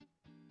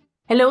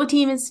Hello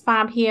team, it's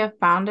Fab here,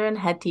 founder and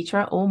head teacher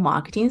at All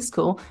Marketing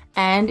School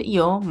and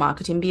your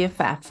marketing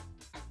BFF.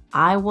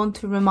 I want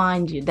to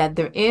remind you that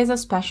there is a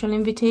special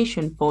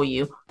invitation for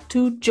you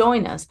to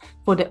join us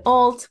for the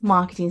Alt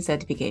Marketing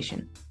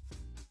Certification.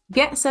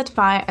 Get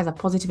certified as a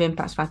positive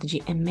impact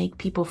strategy and make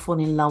people fall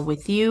in love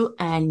with you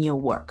and your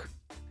work.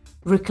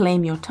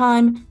 Reclaim your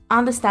time,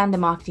 understand the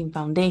marketing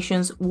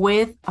foundations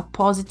with a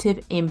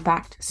positive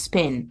impact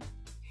spin.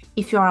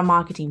 If you are a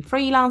marketing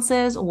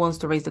freelancer who wants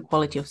to raise the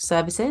quality of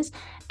services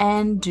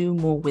and do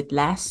more with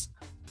less,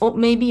 or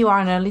maybe you are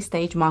an early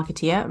stage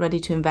marketeer ready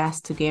to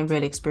invest to gain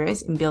real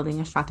experience in building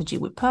a strategy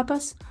with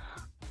purpose,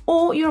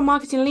 or you're a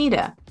marketing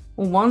leader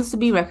who wants to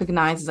be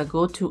recognized as a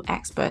go-to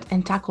expert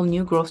and tackle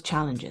new growth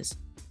challenges.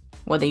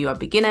 Whether you are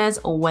beginners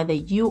or whether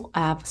you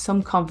have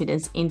some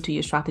confidence into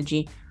your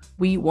strategy,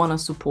 we want to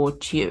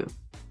support you.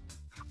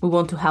 We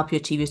want to help you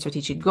achieve your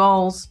strategic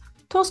goals,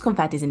 toss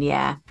confettis in the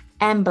air,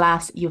 and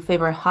blast your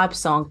favorite hype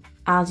song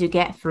as you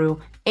get through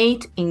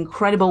 8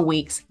 incredible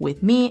weeks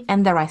with me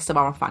and the rest of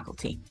our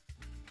faculty.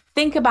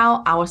 Think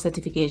about our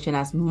certification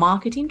as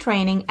marketing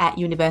training at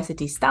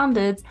university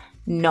standards,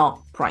 not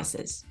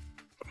prices.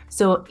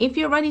 So if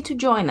you're ready to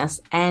join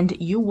us and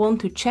you want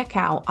to check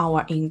out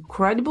our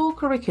incredible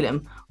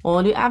curriculum,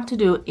 all you have to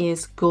do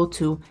is go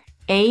to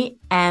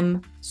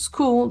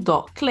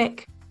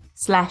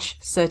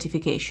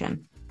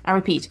amschool.click/certification. I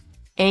repeat,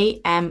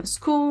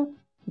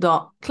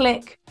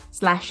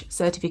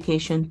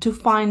 amschool.click/certification to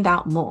find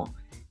out more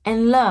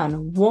and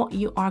learn what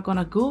you are going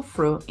to go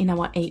through in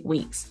our 8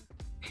 weeks.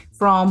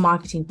 From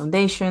marketing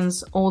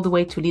foundations all the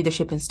way to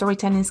leadership and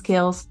storytelling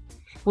skills,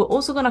 we're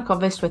also going to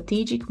cover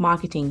strategic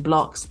marketing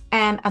blocks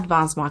and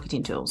advanced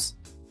marketing tools.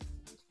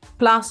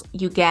 Plus,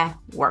 you get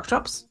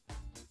workshops,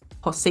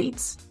 hot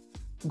seats,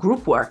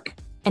 group work,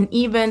 and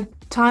even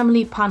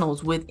timely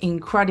panels with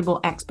incredible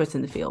experts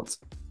in the field.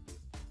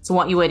 So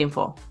what are you waiting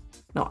for?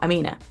 No, I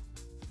mean it.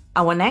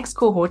 Our next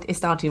cohort is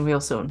starting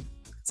real soon.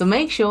 So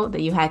make sure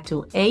that you head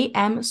to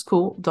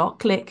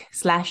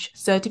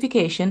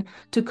amschool.click/certification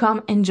to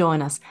come and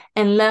join us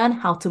and learn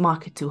how to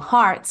market to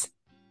hearts,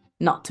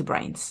 not to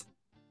brains.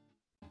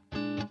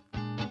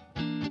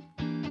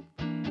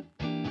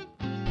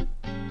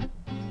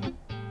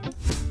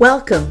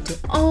 Welcome to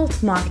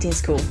Alt Marketing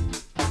School.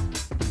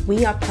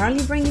 We are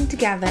proudly bringing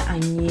together a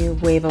new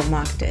wave of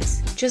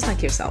marketers, just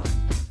like yourself.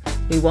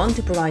 We want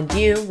to provide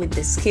you with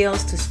the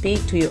skills to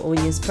speak to your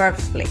audience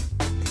purposefully,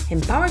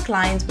 empower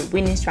clients with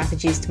winning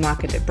strategies to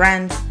market their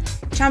brands,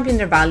 champion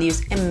their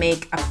values, and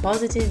make a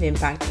positive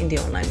impact in the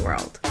online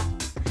world.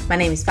 My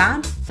name is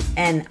Fab,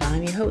 and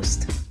I'm your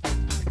host.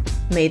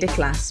 May the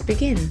class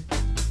begin.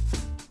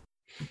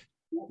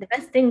 The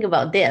best thing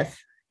about this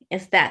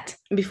is that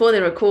before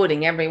the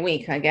recording every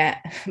week, I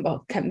get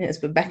about 10 minutes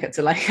with Becca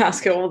to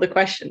ask her all the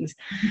questions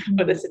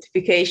for the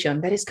certification.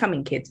 That is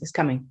coming, kids, it's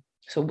coming.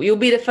 So you'll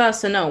be the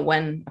first to know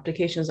when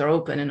applications are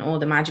open and all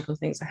the magical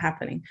things are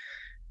happening.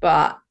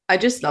 But I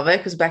just love it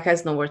because Becca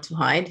has nowhere to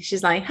hide.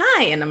 She's like,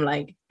 hi. And I'm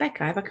like,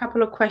 Becca, I have a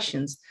couple of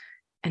questions.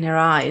 And her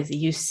eyes,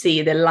 you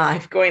see the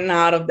life going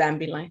out of them,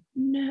 be like,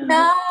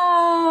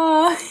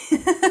 no.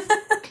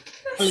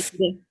 Only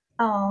kidding.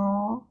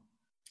 Oh.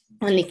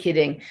 Only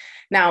kidding.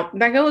 Now,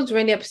 Becca was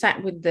really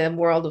upset with the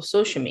world of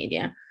social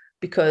media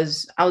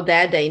because how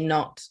dare they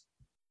not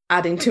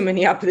adding too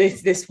many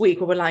updates this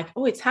week? We were like,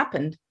 oh, it's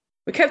happened.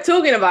 We kept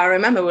talking about it.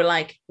 Remember, we're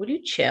like, will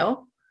you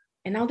chill?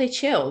 And now they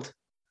chilled.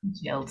 They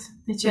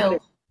chilled.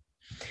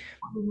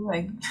 What are you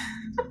doing?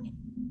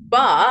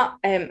 But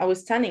I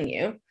was telling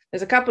you,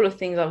 there's a couple of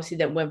things obviously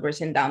that we've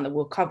written down that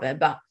we'll cover.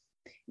 But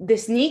the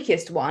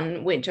sneakiest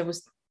one, which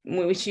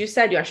you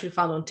said you actually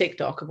found on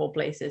TikTok of all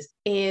places,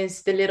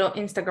 is the little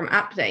Instagram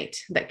update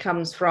that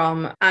comes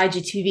from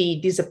IGTV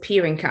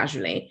disappearing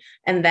casually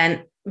and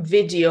then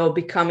video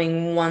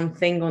becoming one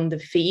thing on the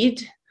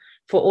feed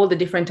for all the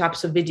different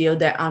types of video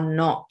that are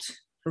not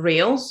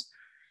reels.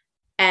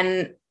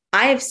 And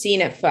I have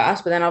seen it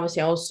first, but then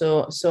obviously I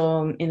also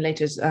saw in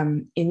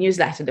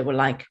newsletter they were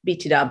like,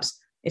 BT dubs,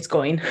 it's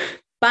going.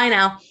 Bye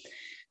now.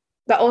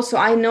 But also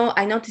I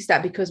noticed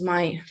that because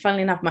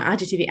funnily enough, my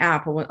IGTV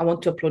app, I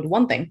want to upload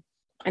one thing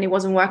and it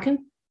wasn't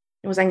working.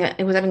 It was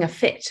having a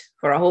fit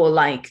for a whole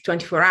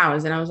 24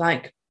 hours. And I was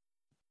like,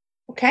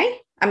 okay.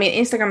 I mean,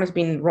 Instagram has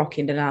been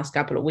rocking the last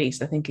couple of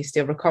weeks. I think he's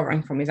still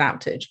recovering from his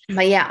outage.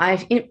 But yeah,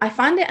 I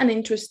find it an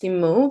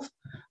interesting move.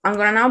 I'm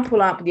going to now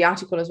pull up the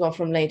article as well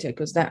from later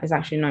because that is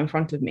actually not in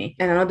front of me.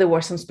 And I know there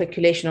was some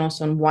speculation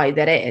also on why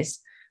that is.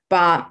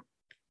 But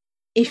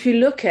if you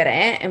look at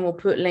it, and we'll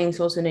put links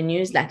also in the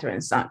newsletter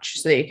and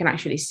such so that you can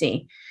actually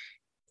see,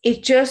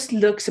 it just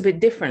looks a bit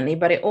differently.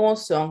 But it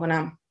also, I'm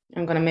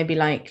gonna maybe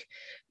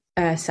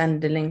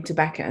send the link to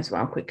Becca as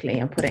well quickly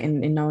and put it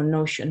in our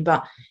Notion.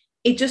 But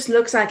it just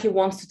looks like it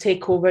wants to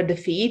take over the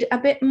feed a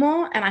bit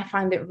more. And I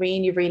find it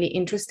really, really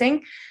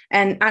interesting.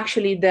 And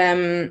actually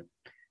the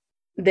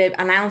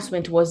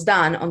announcement was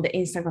done on the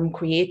Instagram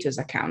creators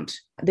account.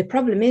 The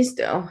problem is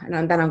though,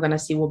 and then I'm going to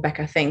see what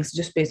Becca thinks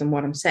just based on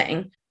what I'm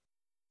saying.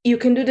 You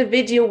can do the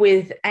video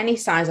with any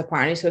size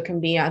apparently, so it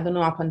can be, I don't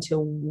know up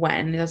until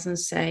when, it doesn't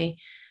say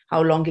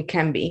how long it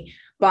can be,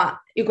 but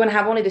you're going to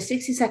have only the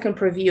 60-second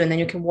preview and then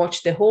you can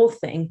watch the whole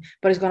thing,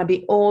 but it's going to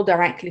be all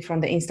directly from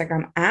the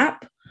Instagram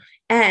app,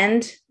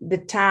 and the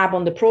tab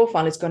on the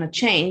profile is going to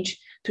change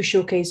to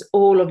showcase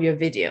all of your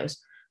videos.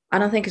 I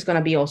don't think it's going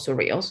to be also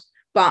reels,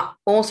 but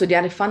also the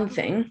other fun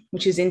thing,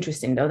 which is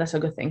interesting though, that's a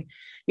good thing,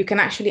 you can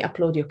actually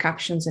upload your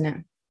captions in it.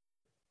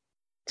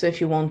 So if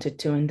you wanted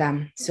to in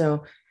them.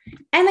 So,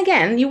 and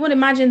again, you would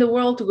imagine the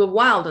world to go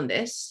wild on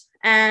this.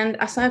 And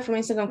aside from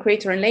Instagram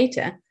Creator and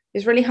Later,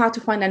 it's really hard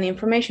to find any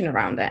information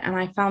around it. And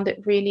I found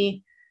it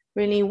really,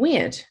 really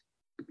weird.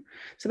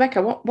 So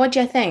Becca, what do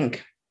you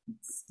think?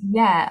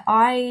 Yeah,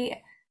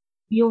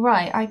 you're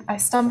right. I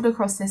stumbled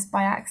across this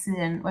by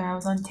accident when I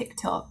was on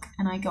TikTok,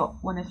 and I got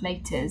one of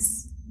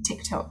Later's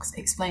TikToks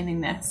explaining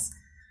this.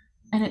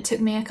 And it took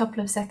me a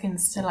couple of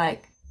seconds to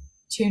like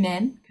tune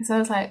in, because I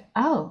was like,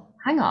 oh,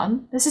 hang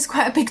on, this is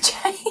quite a big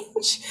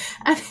change.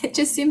 And it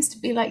just seems to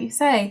be, like you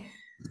say,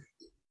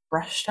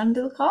 brushed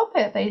under the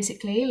carpet,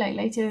 basically. Like,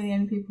 Later are the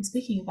only people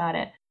speaking about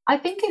it. I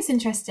think it's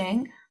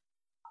interesting.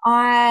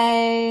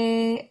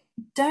 I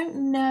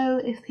don't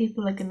know if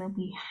people are going to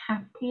be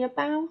happy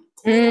about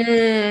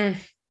it.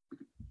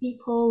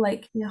 People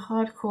like your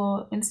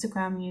hardcore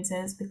Instagram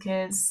users,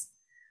 because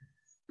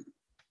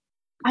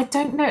I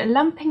don't know,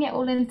 lumping it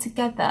all in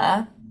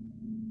together,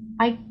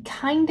 I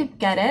kind of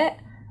get it,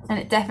 and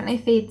it definitely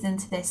feeds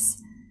into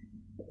this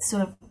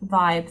sort of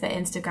vibe that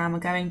Instagram are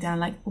going down.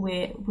 Like,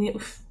 we're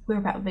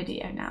about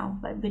video now.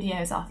 Like,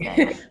 video is our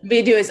thing.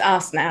 Video is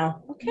us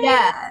now. Okay.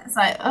 Yeah, it's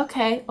like,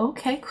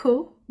 okay,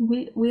 cool.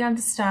 We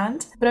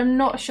understand, but I'm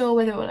not sure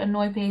whether it will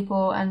annoy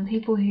people, and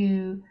people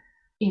who,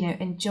 you know,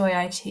 enjoy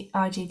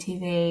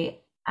IGTV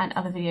and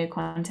other video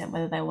content,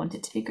 whether they want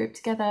it to be grouped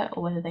together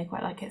or whether they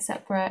quite like it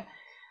separate,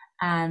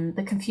 and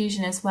the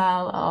confusion as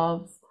well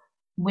of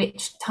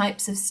which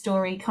types of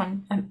story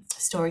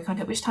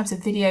content, which types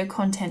of video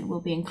content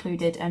will be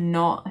included and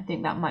not. I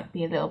think that might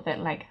be a little bit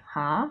like,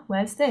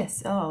 where's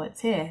this? Oh, it's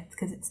here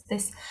because it's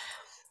this.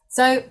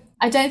 So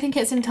I don't think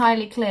it's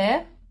entirely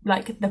clear,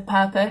 like, the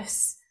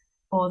purpose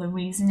or the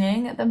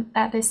reasoning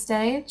at this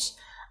stage.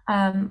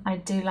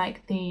 I do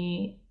like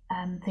the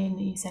thing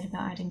that you said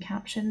about adding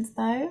captions,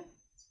 though.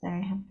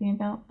 Very happy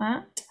about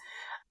that.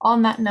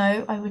 On that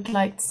note, I would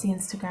like to see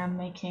Instagram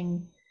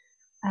making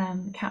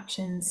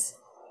captions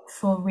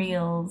for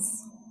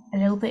Reels a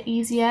little bit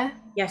easier.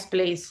 Yes,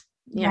 please.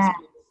 Yes. Yeah.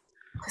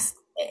 Please.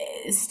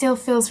 It still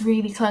feels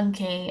really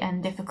clunky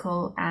and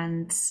difficult,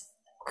 and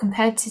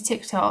compared to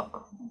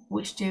TikTok,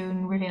 which do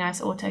really nice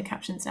auto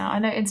captions now. I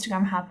know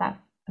Instagram have that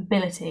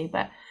ability,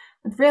 but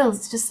with Reels,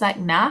 it's just like,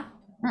 nah.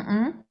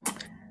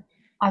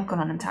 I've gone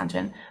on a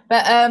tangent,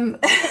 but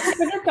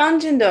it's a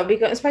tangent though,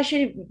 because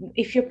especially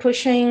if you're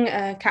pushing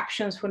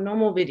captions for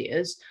normal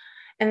videos,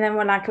 and then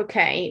we're like,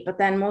 okay, but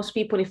then most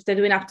people, if they're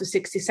doing up to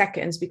 60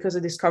 seconds because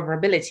of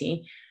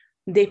discoverability,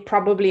 they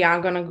probably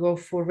are going to go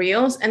for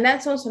Reels. And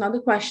that's also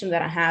another question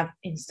that I have.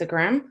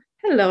 Instagram.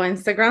 Hello,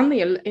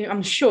 Instagram.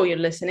 I'm sure you're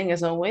listening,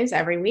 as always,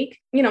 every week.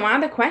 You know, my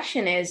other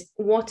question is,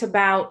 what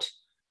about,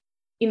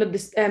 you know,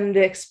 this,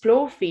 the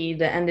explore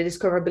feed and the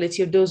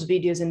discoverability of those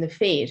videos in the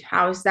feed?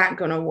 How is that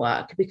going to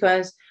work?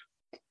 Because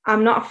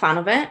I'm not a fan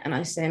of it. And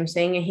I'm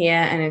saying it here,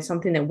 and it's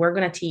something that we're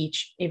going to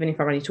teach, even if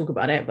I already talk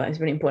about it, but it's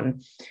really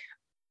important.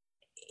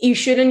 You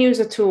shouldn't use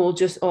a tool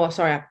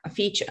a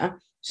feature,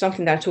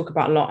 something that I talk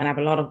about a lot and have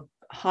a lot of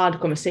hard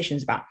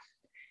conversations about,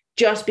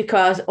 just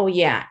because,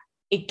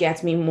 it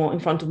gets me more in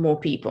front of more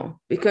people,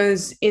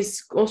 because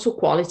it's also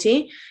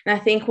quality. And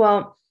I think,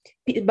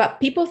 but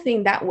people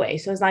think that way.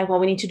 So it's like,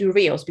 we need to do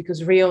Reels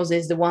because Reels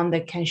is the one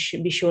that can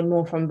be shown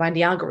more by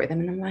the algorithm.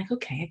 And I'm like,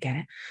 okay, I get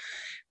it.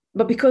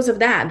 But because of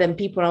that, then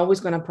people are always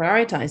going to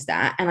prioritize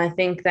that. And I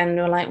think then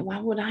they're like, why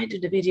would I do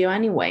the video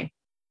anyway?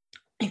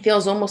 It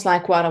feels almost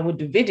like what I would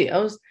do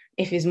videos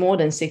if it's more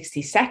than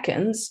 60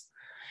 seconds.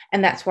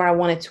 And that's where I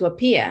want it to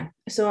appear.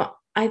 So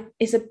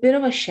it's a bit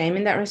of a shame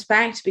in that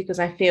respect, because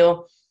I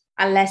feel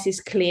unless it's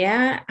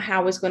clear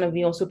how it's going to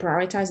be also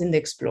prioritized in the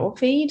explore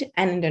feed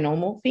and in the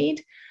normal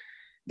feed.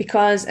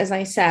 Because as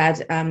I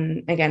said,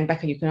 again,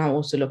 Becca, you can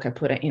also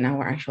put it in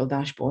our actual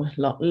dashboard.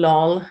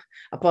 Lol,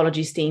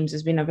 apologies teams,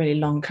 it's been a really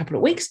long couple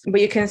of weeks,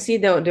 but you can see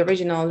the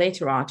original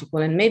Later article,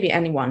 and maybe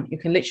anyone, you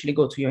can literally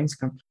go to your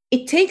Instagram.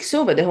 It takes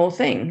over the whole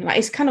thing. Like,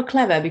 it's kind of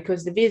clever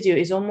because the video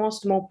is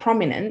almost more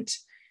prominent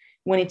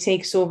when it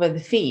takes over the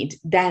feed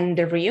than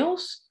the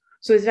Reels.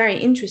 So it's very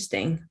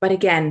interesting. But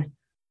again,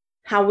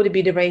 how would it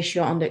be the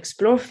ratio on the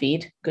explore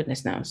feed?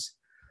 Goodness knows.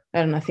 I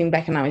don't know. I think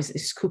Becca now is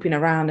scooping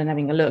around and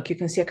having a look. You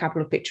can see a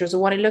couple of pictures of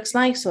what it looks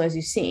like. So as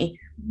you see,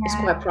 it's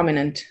quite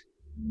prominent.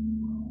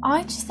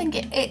 I just think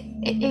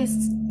it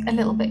is a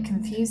little bit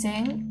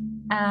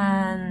confusing.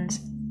 And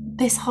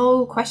this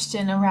whole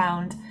question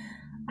around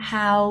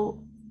how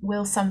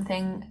will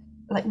something,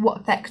 like,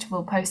 what effect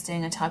will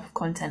posting a type of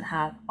content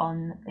have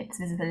on its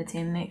visibility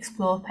in the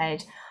explore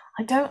page?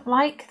 I don't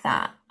like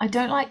that. I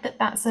don't like that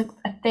that's a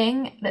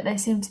thing that they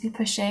seem to be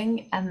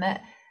pushing, and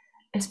that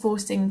is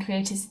forcing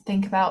creators to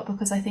think about,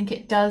 because I think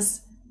it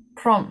does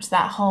prompt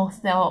that whole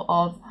thought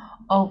of,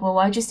 oh, well,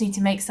 I just need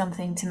to make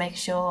something to make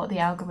sure the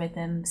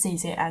algorithm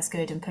sees it as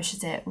good and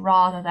pushes it,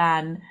 rather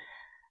than,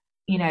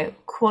 you know,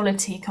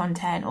 quality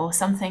content or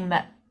something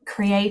that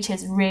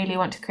creators really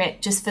want to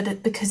create just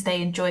because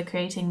they enjoy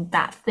creating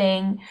that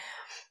thing,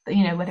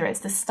 you know, whether it's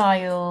the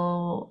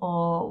style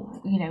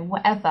or, you know,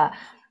 whatever.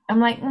 I'm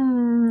like,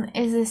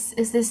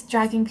 is this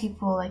dragging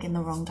people like in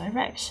the wrong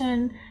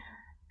direction?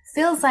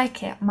 Feels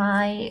like it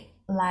might,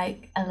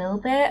 like, a little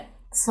bit.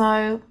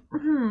 So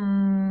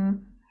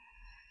I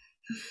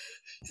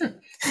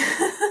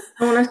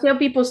want to see how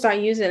people start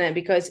using it,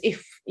 because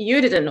if you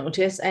didn't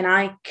notice, and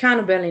I kind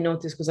of barely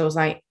noticed because I was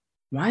like,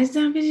 why is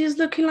their videos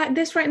looking like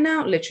this right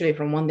now? Literally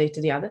from one day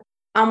to the other.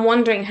 I'm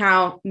wondering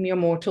how mere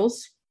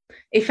mortals,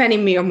 if any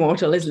mere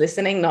mortal is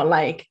listening, not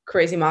like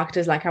crazy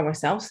marketers like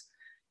ourselves,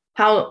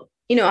 how,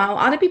 you know, how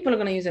other people are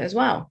going to use it as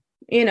well.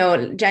 You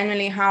know,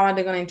 generally, how are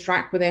they going to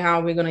interact with it? How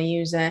are we going to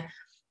use it?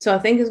 So I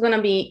think it's going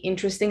to be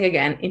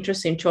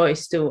interesting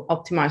choice to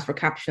optimize for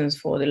captions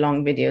for the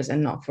long videos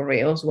and not for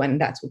reels, when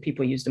that's what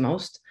people use the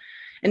most.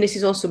 And this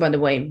is also, by the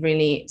way,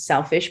 really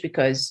selfish,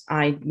 because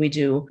we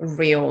do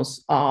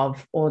reels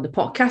of all the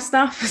podcast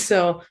stuff.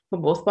 So for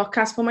both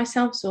podcasts for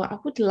myself. So I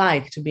would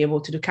like to be able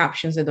to do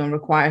captions that don't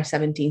require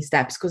 17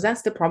 steps, because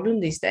that's the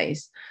problem these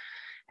days.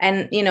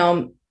 And, you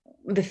know,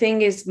 the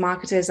thing is,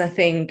 marketers, I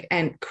think,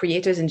 and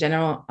creators in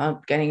general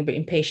are getting a bit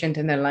impatient,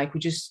 and they're like, we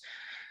just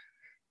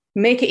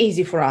make it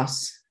easy for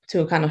us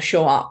to kind of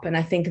show up. And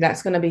I think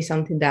that's going to be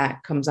something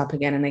that comes up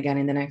again and again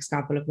in the next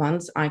couple of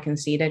months. I can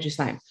see that, just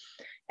like,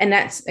 and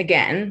that's,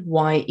 again,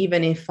 why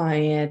even if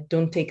I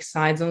don't take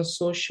sides on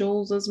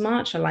socials as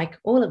much, I like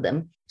all of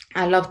them.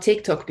 I love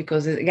TikTok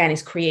because, again,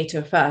 it's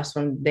creator first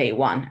from day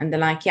one. And they're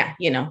like, yeah,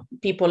 you know,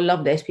 people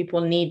love this.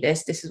 People need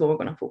this. This is what we're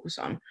going to focus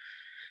on.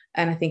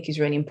 And I think it's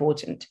really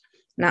important.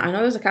 Now, I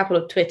know there's a couple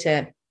of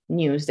Twitter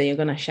news that you're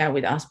going to share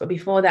with us. But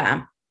before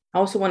that, I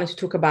also wanted to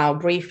talk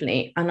about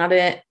briefly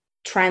another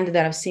trend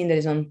that I've seen that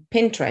is on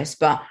Pinterest,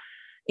 but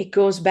it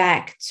goes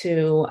back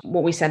to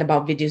what we said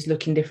about videos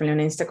looking differently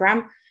on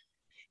Instagram.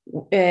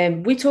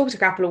 We talked a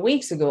couple of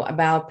weeks ago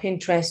about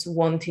Pinterest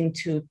wanting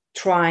to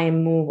try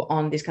and move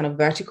on this kind of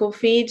vertical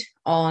feed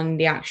on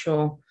the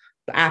actual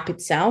app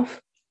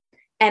itself.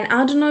 And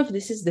I don't know if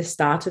this is the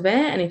start of it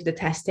and if they're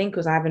testing,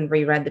 because I haven't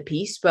reread the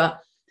piece, but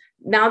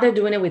now they're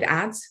doing it with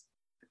ads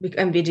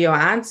and video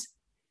ads,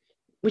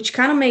 which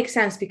kind of makes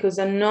sense because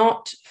they're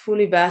not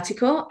fully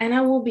vertical. And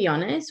I will be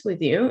honest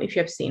with you, if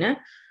you have seen it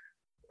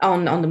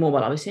on the mobile,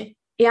 obviously,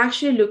 it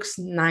actually looks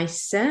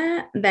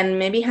nicer than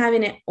maybe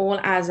having it all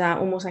as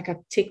almost like a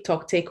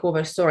TikTok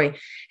takeover story,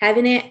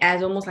 having it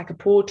as almost like a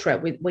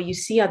portrait where you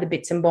see other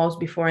bits and bobs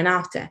before and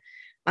after.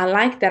 I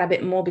like that a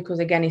bit more because,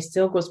 again, it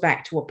still goes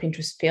back to what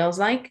Pinterest feels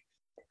like.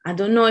 I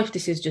don't know if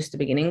this is just the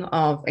beginning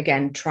of,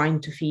 again,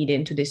 trying to feed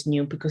into this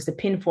new, because the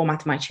pin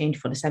format might change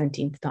for the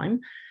 17th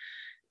time.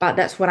 But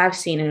that's what I've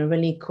seen, and it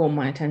really caught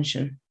my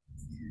attention.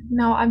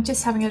 No, I'm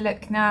just having a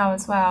look now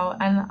as well,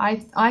 and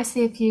I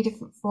see a few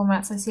different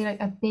formats. I see like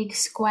a big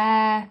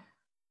square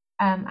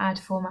ad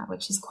format,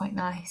 which is quite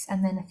nice,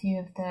 and then a few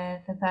of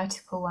the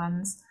vertical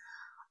ones.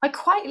 I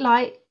quite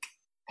like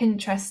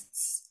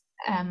Pinterest's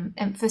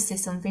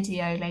emphasis on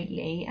video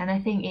lately, and I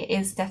think it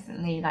is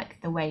definitely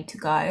like the way to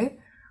go.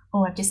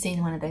 Oh, I've just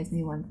seen one of those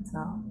new ones as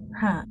well.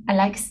 I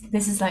like,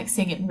 this is like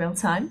seeing it in real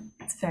time.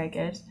 It's very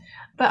good.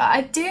 But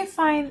I do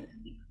find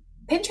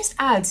Pinterest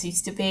ads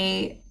used to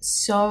be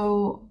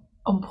so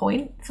on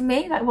point for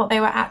me, like what they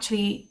were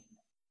actually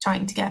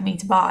trying to get me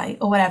to buy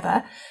or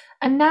whatever.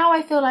 And now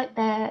I feel like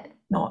they're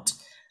not,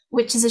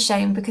 which is a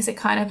shame, because it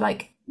kind of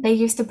like, they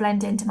used to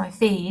blend into my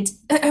feed,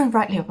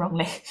 rightly or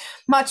wrongly,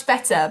 much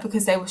better,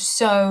 because they were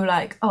so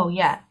like, oh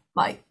yeah,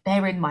 like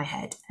they're in my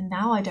head. And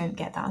now I don't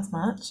get that as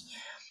much.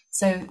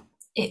 So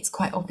it's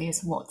quite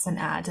obvious what's an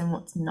ad and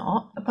what's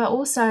not. But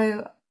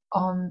also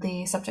on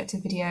the subject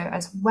of video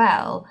as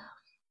well,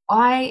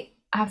 I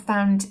have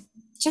found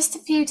just a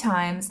few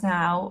times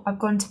now I've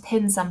gone to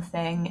pin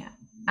something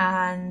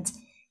and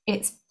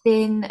it's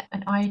been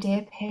an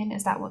idea pin.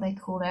 Is that what they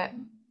call it?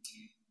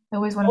 I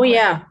always want to. Oh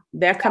yeah,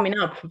 they're coming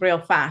up real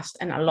fast,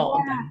 and a lot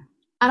of them.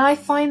 And I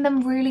find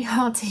them really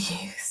hard to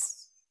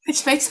use,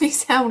 which makes me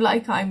sound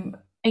like I'm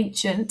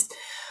ancient.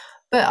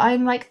 But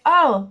I'm like,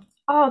 oh,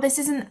 this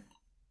isn't,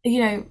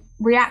 you know,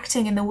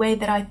 reacting in the way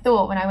that I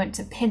thought when I went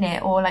to pin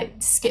it or like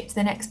skip to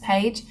the next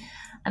page.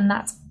 And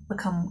that's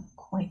become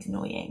quite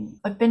annoying.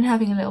 I've been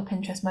having a little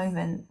Pinterest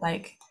moment,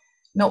 like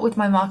not with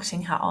my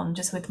marketing hat on,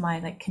 just with my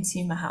like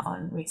consumer hat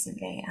on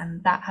recently.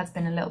 And that has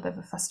been a little bit of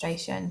a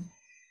frustration.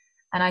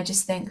 And I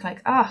just think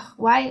like,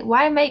 why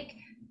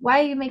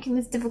are you making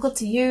this difficult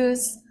to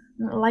use?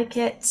 I don't like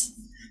it.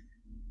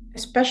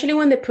 Especially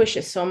when they push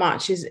it so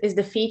much, is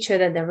the feature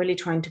that they're really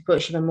trying to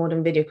push even more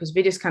than video, because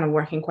video is kind of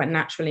working quite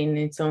naturally in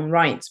its own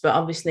rights. But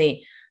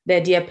obviously the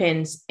idea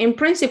pins, in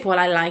principle,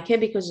 I like it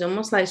because it's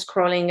almost like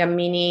scrolling a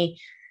mini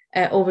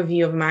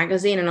overview of a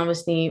magazine. And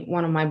obviously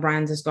one of my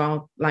brands has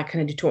got like an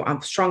editorial,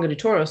 a strong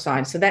editorial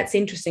side. So that's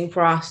interesting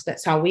for us.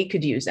 That's how we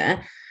could use it.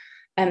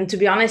 And to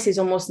be honest, it's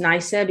almost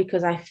nicer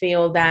because I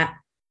feel that,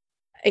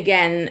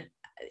 again,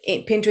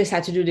 Pinterest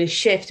had to do this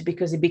shift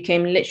because it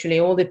became literally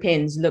all the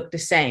pins looked the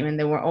same and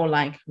they were all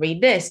like,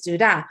 read this, do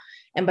that.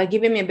 And by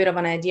giving me a bit of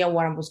an idea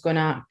what I was going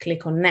to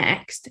click on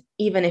next,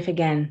 even if,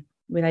 again,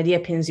 with idea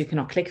pins, you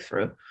cannot click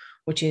through,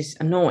 which is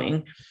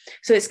annoying.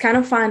 So it's kind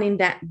of finding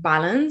that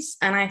balance.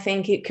 And I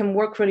think it can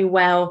work really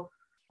well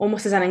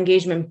almost as an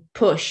engagement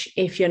push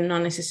if you're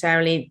not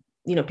necessarily,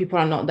 people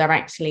are not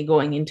directly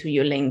going into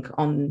your link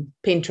on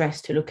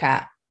Pinterest to look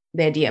at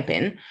the idea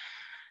pin,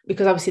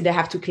 because obviously they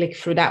have to click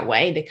through that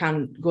way. They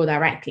can't go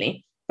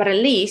directly. But at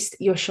least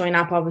you're showing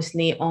up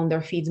obviously on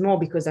their feeds more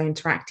because they're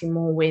interacting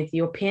more with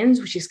your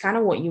pins, which is kind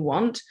of what you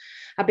want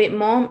a bit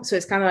more. So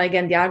it's kind of,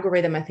 again, the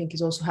algorithm, I think,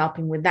 is also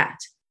helping with that.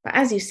 But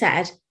as you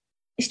said,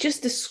 it's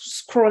just the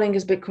scrolling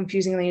is a bit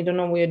confusing and then you don't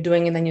know what you're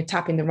doing and then you're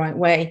tapping the right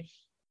way.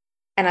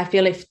 And I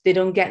feel if they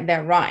don't get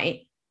that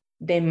right,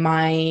 they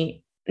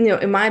might,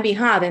 it might be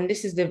hard. And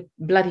this is the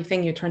bloody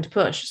thing you're trying to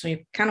push. So you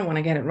kind of want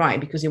to get it right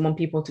because you want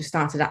people to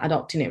start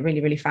adopting it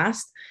really, really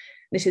fast.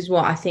 This is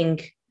what I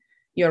think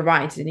you're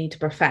right. They need to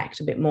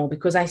perfect a bit more,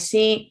 because I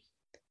see,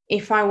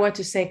 if I were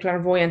to say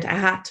clairvoyant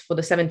hat for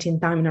the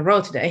 17th time in a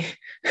row today,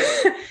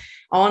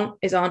 on.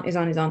 There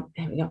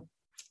we go.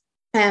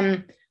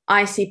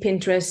 I see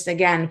Pinterest,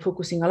 again,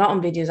 focusing a lot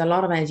on videos, a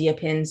lot of idea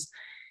pins,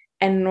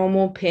 and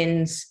normal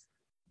pins.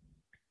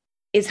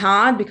 It's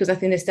hard because I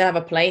think they still have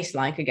a place.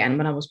 Like, again,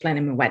 when I was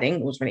planning my wedding,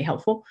 it was really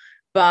helpful.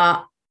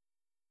 But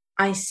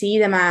I see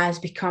them as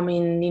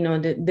becoming,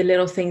 the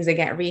little things that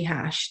get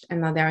rehashed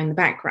and now they're in the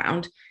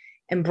background.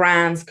 And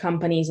brands,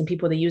 companies, and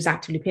people that use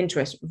actively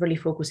Pinterest really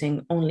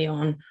focusing only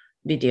on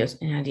videos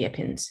and idea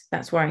pins.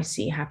 That's where I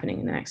see happening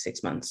in the next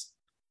 6 months.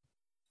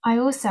 I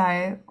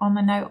also, on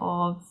the note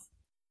of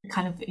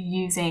kind of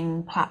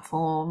using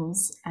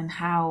platforms and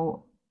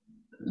how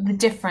the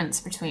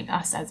difference between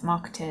us as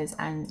marketers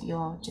and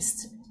you're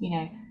just,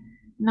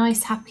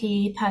 nice,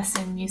 happy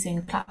person using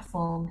a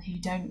platform who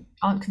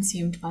aren't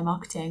consumed by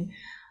marketing.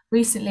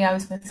 Recently, I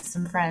was with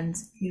some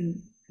friends who,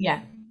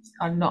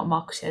 are not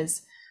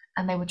marketers,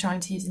 and they were trying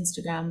to use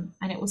Instagram,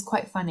 and it was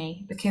quite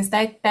funny because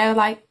they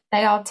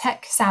are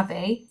tech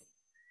savvy,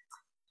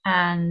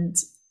 and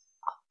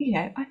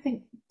I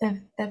think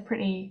they're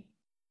pretty.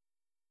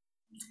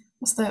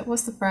 What's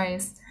the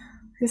phrase?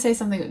 I'm gonna say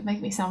something that would make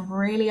me sound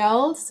really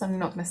old, so I'm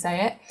not gonna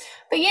say it.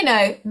 But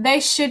they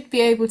should be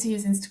able to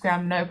use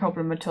Instagram no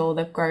problem at all.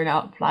 They've grown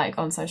up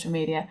on social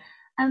media,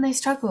 and they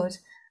struggled.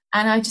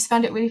 And I just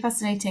found it really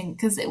fascinating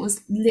because it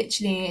was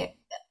literally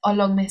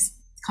along this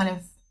kind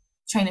of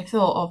train of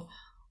thought of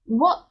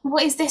what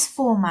is this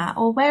format,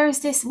 or where is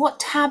this? What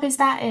tab is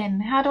that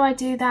in? How do I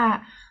do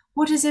that?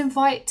 What does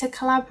invite to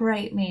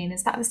collaborate mean?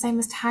 Is that the same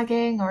as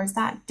tagging, or is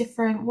that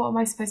different? What am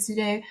I supposed to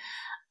do?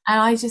 And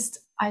I just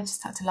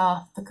had to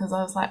laugh because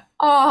I was like,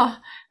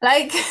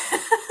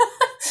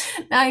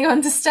 now you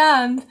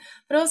understand.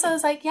 But also I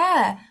was like,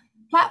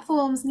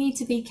 platforms need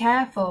to be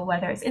careful,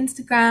 whether it's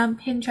Instagram,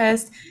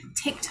 Pinterest,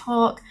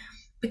 TikTok,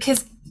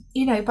 because,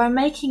 by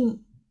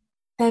making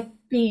there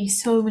be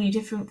so many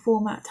different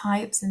format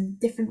types and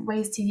different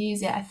ways to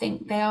use it, I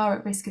think they are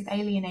at risk of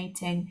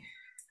alienating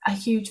a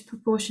huge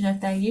proportion of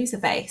their user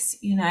base,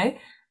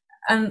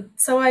 And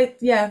so I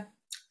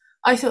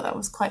thought that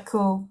was quite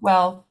cool.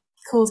 Well,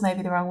 cool's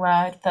maybe the wrong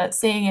word, but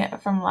seeing it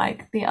from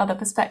the other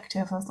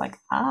perspective, I was like,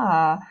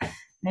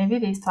 maybe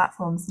these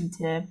platforms need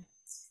to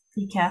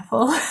be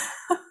careful.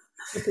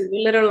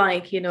 Little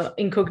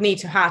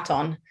incognito hat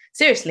on.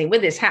 Seriously,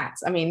 with this hat,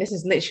 I mean, this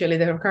is literally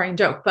the recurring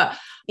joke, but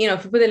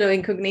if you put a little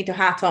incognito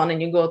hat on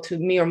and you go to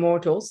mere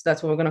mortals,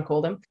 that's what we're going to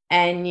call them,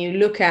 and you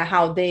look at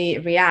how they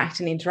react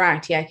and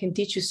interact, it can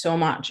teach you so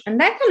much.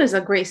 And that kind of is a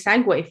great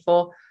segue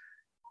for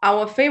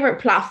our favorite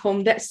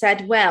platform that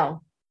said,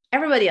 well,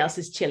 everybody else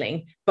is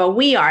chilling, but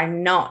we are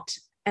not.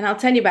 And I'll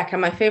tell you back on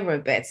my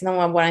favorite bits. Now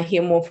I want to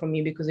hear more from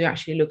you because you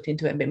actually looked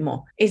into it a bit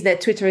more, is that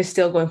Twitter is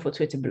still going for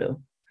Twitter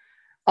Blue.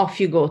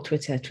 Off you go,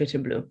 Twitter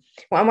Blue.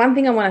 Well, one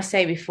thing I want to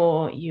say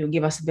before you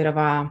give us a bit of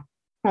an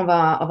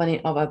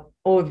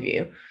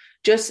overview,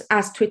 just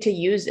as Twitter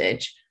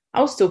usage, I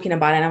was talking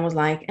about it and I was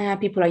like,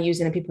 people are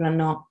using it, people are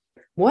not.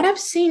 What I've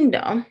seen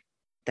though,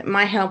 that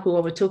might help with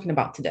what we're talking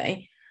about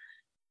today,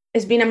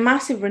 has been a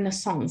massive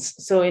renaissance.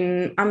 So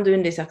I'm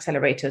doing this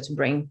accelerator to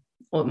bring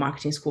Old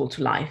Marketing School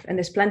to life, and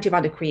there's plenty of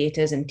other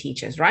creators and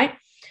teachers, right?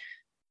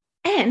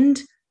 And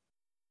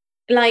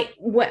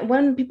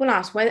when people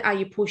ask, where are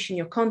you pushing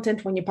your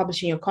content, when you're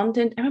publishing your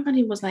content,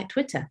 everybody was like,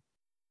 Twitter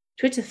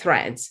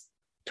Threads,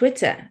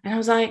 Twitter. And I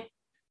was like,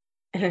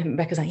 and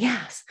Becca's like,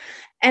 yes.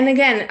 And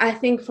again, I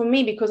think for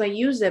me, because I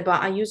use it,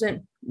 but I use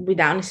it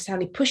without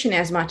necessarily pushing it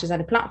as much as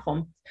other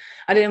platform,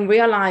 I didn't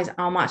realize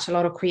how much a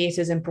lot of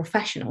creators and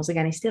professionals,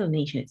 again, it's still a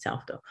niche in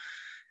itself though,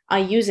 are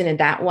using it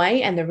that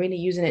way, and they're really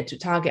using it to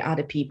target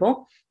other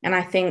people. And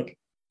I think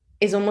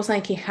it's almost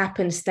like it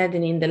happened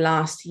steadily in the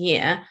last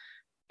year.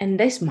 And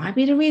this might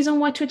be the reason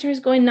why Twitter is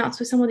going nuts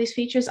with some of these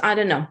features. I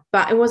don't know.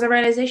 But it was a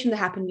realization that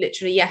happened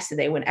literally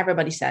yesterday when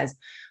everybody says,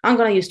 I'm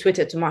going to use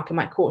Twitter to market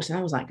my course. And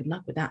I was like, good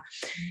luck with that.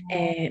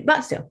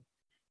 But still.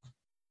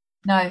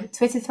 No,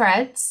 Twitter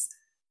threads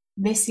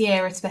this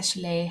year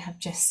especially have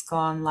just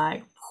gone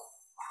like,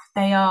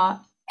 they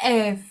are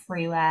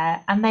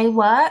everywhere and they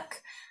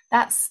work.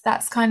 That's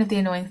kind of the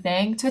annoying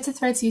thing. Twitter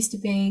threads used to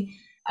be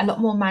a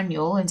lot more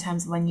manual in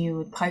terms of when you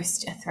would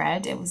post a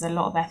thread. It was a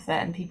lot of effort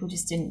and people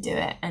just didn't do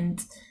it.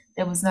 And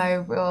there was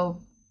no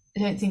real, I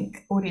don't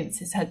think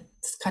audiences had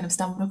kind of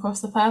stumbled across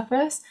the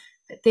purpose.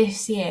 But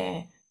this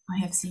year, I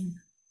have seen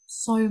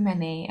so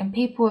many, and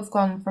people have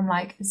gone from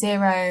like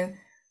 0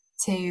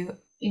 to,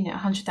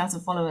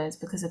 100,000 followers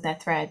because of their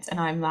threads. And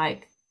I'm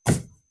like,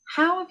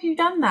 how have you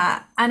done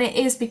that? And it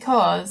is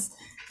because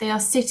they are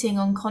sitting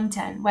on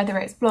content, whether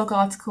it's blog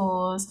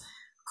articles,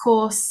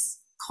 course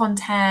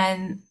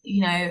content,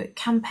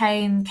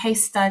 campaign,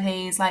 case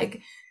studies.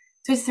 Like,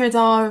 Twitter threads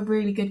are a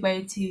really good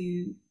way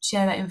to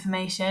share that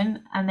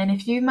information. And then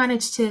if you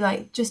manage to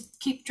like just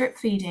keep drip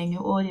feeding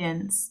your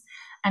audience,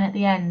 and at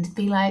the end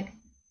be like,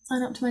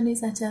 sign up to my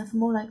newsletter for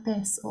more like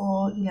this,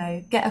 or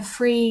get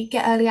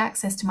early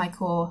access to my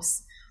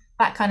course,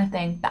 that kind of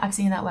thing, that I've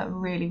seen that work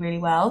really, really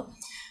well.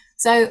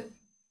 So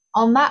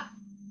on that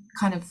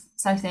kind of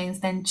side of things,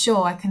 then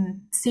sure, I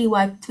can see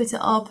why Twitter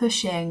are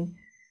pushing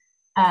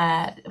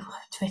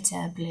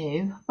Twitter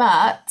Blue.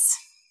 But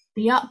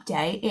the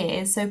update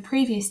is, so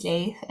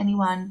previously, for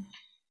anyone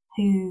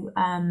who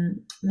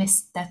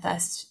missed their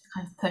first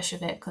kind of push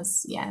of it,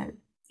 because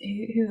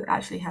who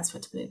actually has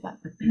Twitter Blue, but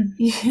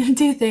you can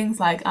do things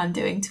like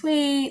undoing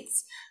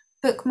tweets,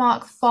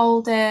 bookmark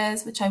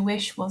folders, which I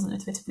wish wasn't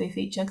a Twitter Blue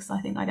feature because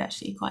I think I'd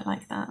actually quite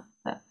like that.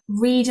 But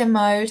reader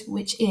mode,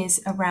 which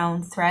is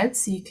around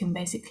threads, so you can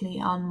basically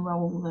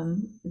unroll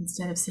them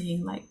instead of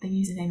seeing like the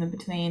username in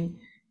between.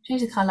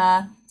 Change the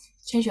color,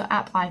 change your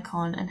app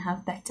icon, and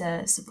have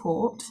better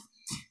support.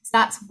 So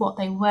that's what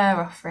they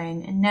were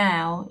offering. And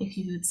now, if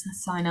you would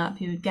sign up,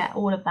 you would get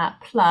all of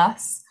that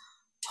plus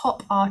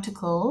top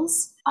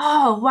articles.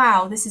 Oh,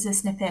 wow, this is a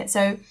snippet.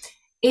 So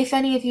if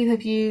any of you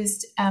have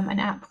used an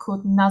app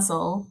called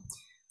Nuzzle,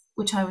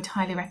 which I would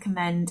highly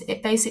recommend,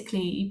 it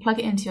basically, you plug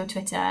it into your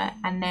Twitter,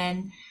 and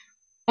then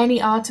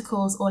any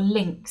articles or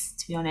links,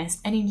 to be honest,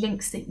 any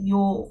links that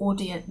your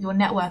audience, your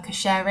network are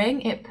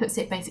sharing, it puts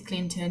it basically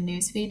into a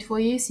newsfeed for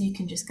you, so you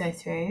can just go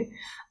through.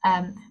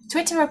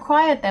 Twitter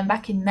acquired them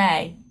back in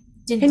May.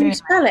 Can you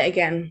spell it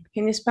again?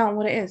 Can you spell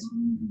what it is?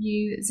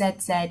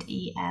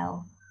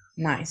 Uzzel.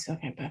 Nice.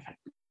 Okay, perfect.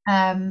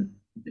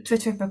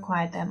 Twitter have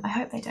acquired them. I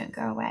hope they don't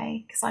go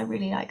away because I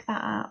really like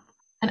that app.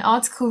 An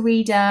article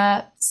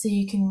reader, so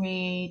you can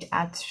read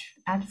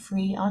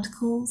ad-free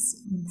articles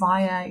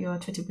via your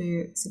Twitter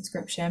Blue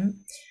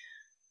subscription.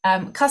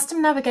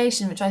 Custom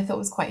navigation, which I thought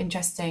was quite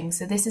interesting.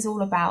 So this is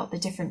all about the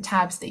different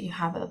tabs that you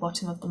have at the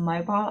bottom of the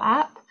mobile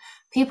app.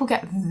 People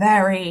get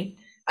very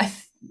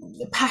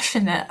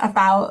passionate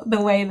about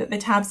the way that the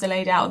tabs are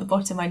laid out at the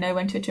bottom. I know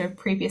when Twitter have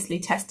previously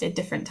tested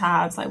different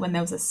tabs, like when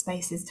there was a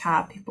Spaces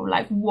tab, people were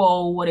like,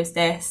 whoa, what is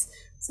this?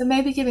 So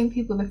maybe giving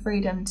people the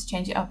freedom to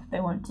change it up if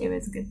they want to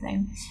is a good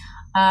thing.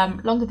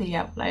 Longer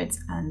video uploads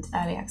and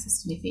early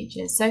access to new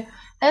features. So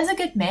there's a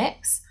good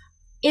mix.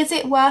 Is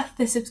it worth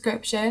the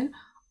subscription?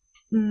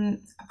 I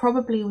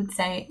probably would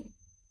say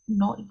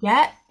not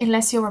yet,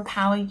 unless you're a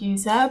power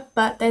user,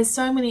 but there's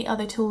so many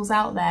other tools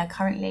out there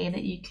currently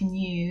that you can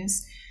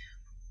use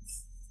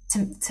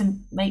to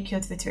make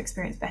your Twitter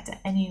experience better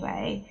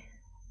anyway.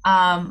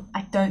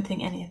 I don't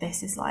think any of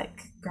this is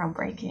like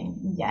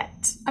groundbreaking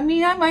yet. I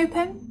mean, I'm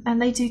open,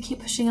 and they do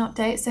keep pushing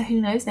updates, so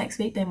who knows, next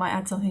week they might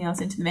add something else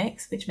into the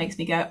mix, which makes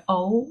me go,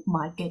 oh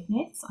my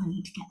goodness, I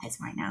need to get this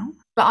right now.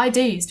 But I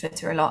do use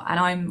Twitter a lot, and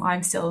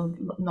I'm still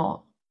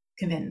not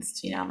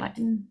convinced. I'm like,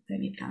 don't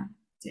need that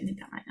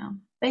right now.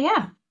 But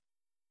yeah,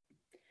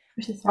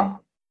 which is fine.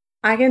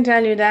 I can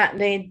tell you that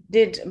they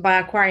did, by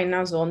acquiring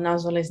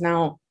Nuzzle is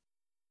now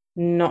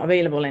not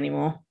available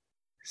anymore.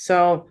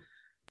 So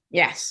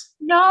yes.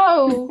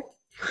 No.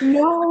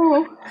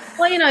 Well,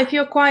 if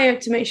you acquire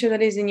it, to make sure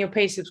that it's in your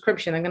paid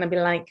subscription, they're going to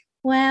be like,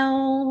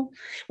 well,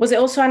 was it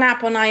also an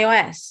app on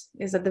iOS?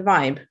 Is that the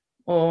vibe?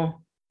 Or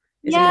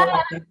is it more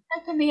like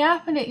open the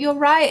app and you're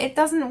right, it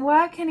doesn't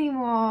work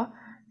anymore.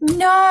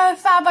 No,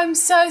 Fab, I'm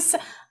so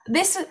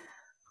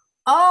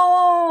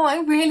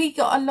I really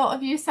got a lot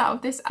of use out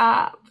of this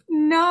app.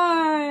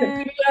 No.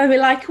 People are going to be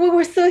like, we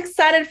were so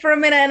excited for a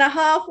minute and a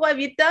half. What have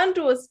you done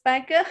to us,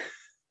 Becca?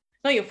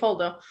 Not your fault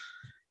though.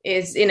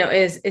 Is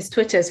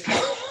Twitter's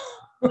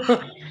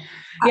fault.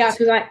 Yeah,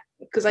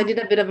 because I did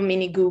a bit of a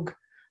mini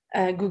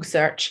Google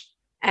search,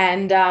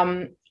 and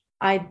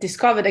I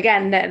discovered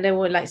again that they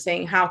were like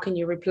saying, how can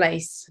you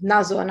replace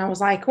Nuzzle? And I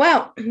was like,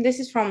 well, this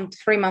is from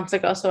 3 months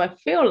ago, so I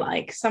feel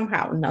like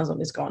somehow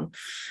Nuzzle is gone.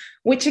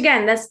 Which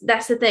again,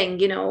 that's the thing,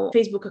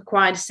 Facebook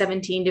acquired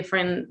 17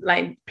 different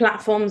like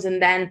platforms,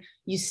 and then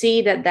you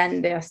see that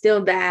then they are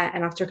still there,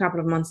 and after a couple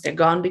of months they're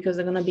gone because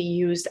they're going to be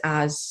used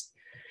as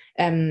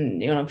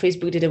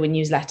Facebook did it with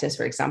newsletters,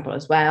 for example,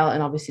 as well.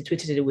 And obviously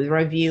Twitter did it with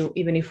review,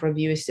 even if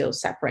review is still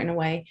separate in a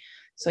way.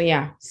 So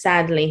yeah,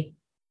 sadly,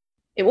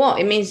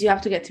 it means you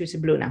have to get through to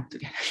Blue now.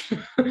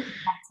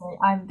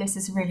 This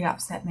has really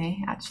upset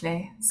me,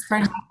 actually. It's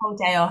thrown my whole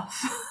day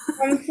off.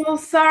 I'm so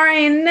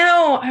sorry.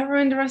 No, I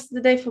ruined the rest of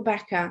the day for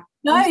Becca.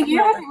 No,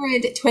 you haven't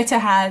ruined it. Twitter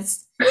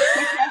has.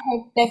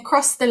 They've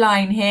crossed the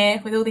line here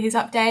with all these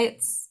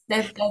updates.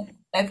 They've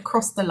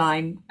crossed the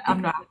line.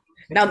 I'm not.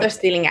 Now they're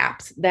stealing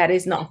apps. That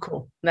is not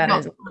cool. That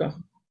is not cool.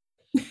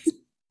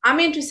 I'm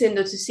interested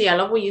though to see. I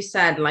love what you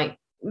said. Like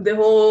the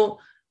whole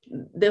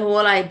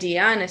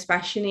idea, and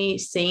especially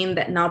seeing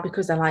that now,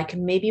 because I like,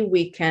 maybe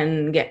we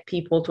can get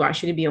people to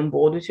actually be on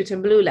board with Twitter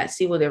Blue. Let's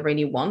see what they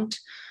really want.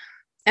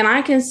 And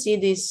I can see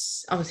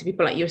these, obviously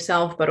people like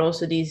yourself, but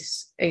also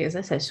these, as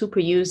I said,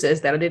 super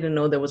users that I didn't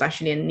know there was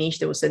actually a niche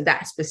that was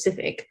that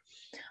specific.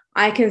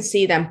 I can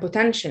see them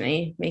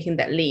potentially making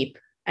that leap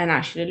and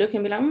actually look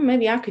and be like,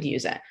 maybe I could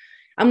use it.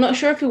 I'm not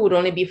sure if it would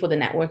only be for the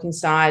networking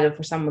side or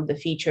for some of the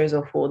features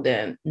or for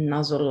the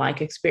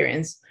Nuzzle-like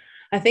experience.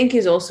 I think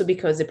it's also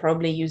because they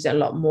probably use it a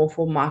lot more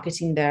for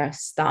marketing their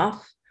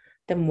stuff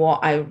than what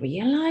I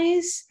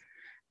realize.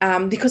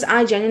 Because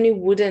I genuinely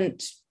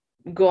wouldn't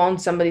go on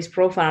somebody's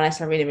profile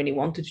unless I really, really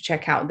wanted to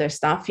check out their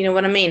stuff. You know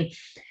what I mean?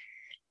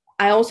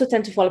 I also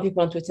tend to follow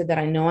people on Twitter that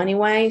I know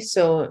anyway.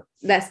 So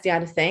that's the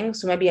other thing.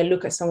 So maybe I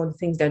look at some of the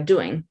things they're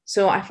doing.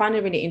 So I find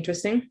it really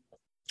interesting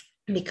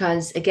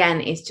because,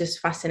 again, it's just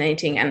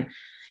fascinating. And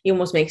it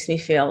almost makes me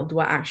feel, do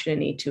I actually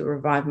need to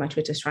revive my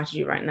Twitter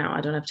strategy right now? I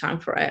don't have time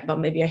for it, but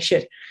maybe I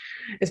should,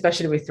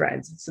 especially with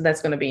threads. So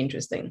that's going to be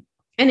interesting.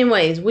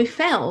 Anyways, we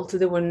felt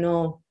there were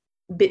no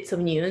bits of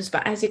news,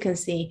 but as you can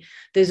see,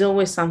 there's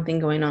always something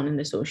going on in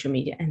the social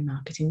media and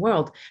marketing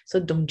world. So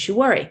don't you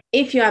worry.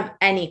 If you have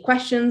any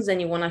questions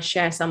and you want to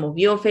share some of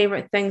your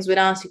favorite things with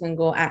us, you can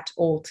go at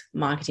Alt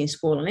Marketing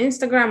School on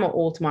Instagram or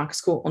Alt Mark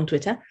School on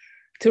Twitter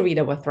to read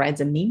our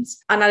threads and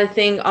memes. Another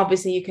thing,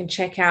 obviously, you can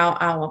check out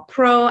our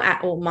pro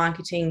at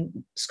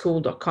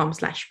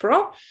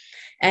altmarketingschool.com/pro.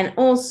 And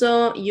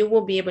also you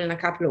will be able in a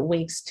couple of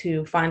weeks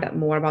to find out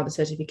more about the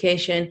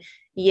certification.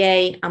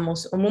 Yay, I'm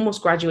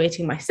almost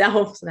graduating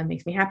myself, so that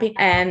makes me happy.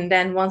 And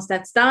then once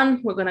that's done,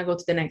 we're going to go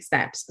to the next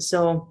steps.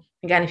 So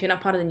again, if you're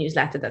not part of the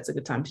newsletter, that's a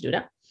good time to do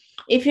that.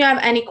 If you have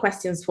any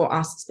questions for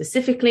us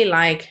specifically,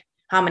 like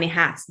how many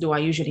hats do I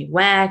usually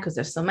wear, because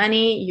there's so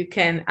many, you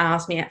can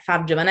ask me at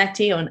Fab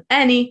Giovanetti on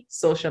any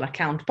social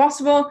account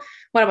possible.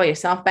 What about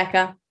yourself,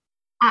 Becca?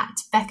 At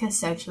Becca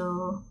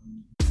Social.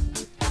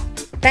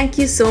 Thank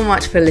you so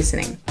much for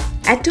listening.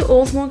 Head to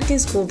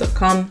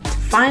altmarketingschool.com to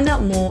find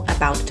out more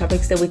about the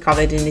topics that we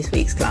covered in this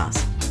week's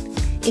class.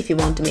 If you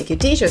want to make your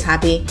teachers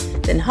happy,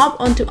 then hop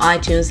onto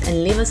iTunes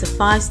and leave us a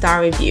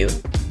 5-star review.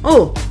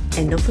 Oh,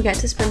 and don't forget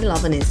to spread the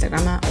love on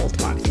Instagram at Alt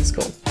Marketing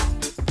School.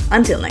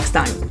 Until next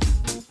time.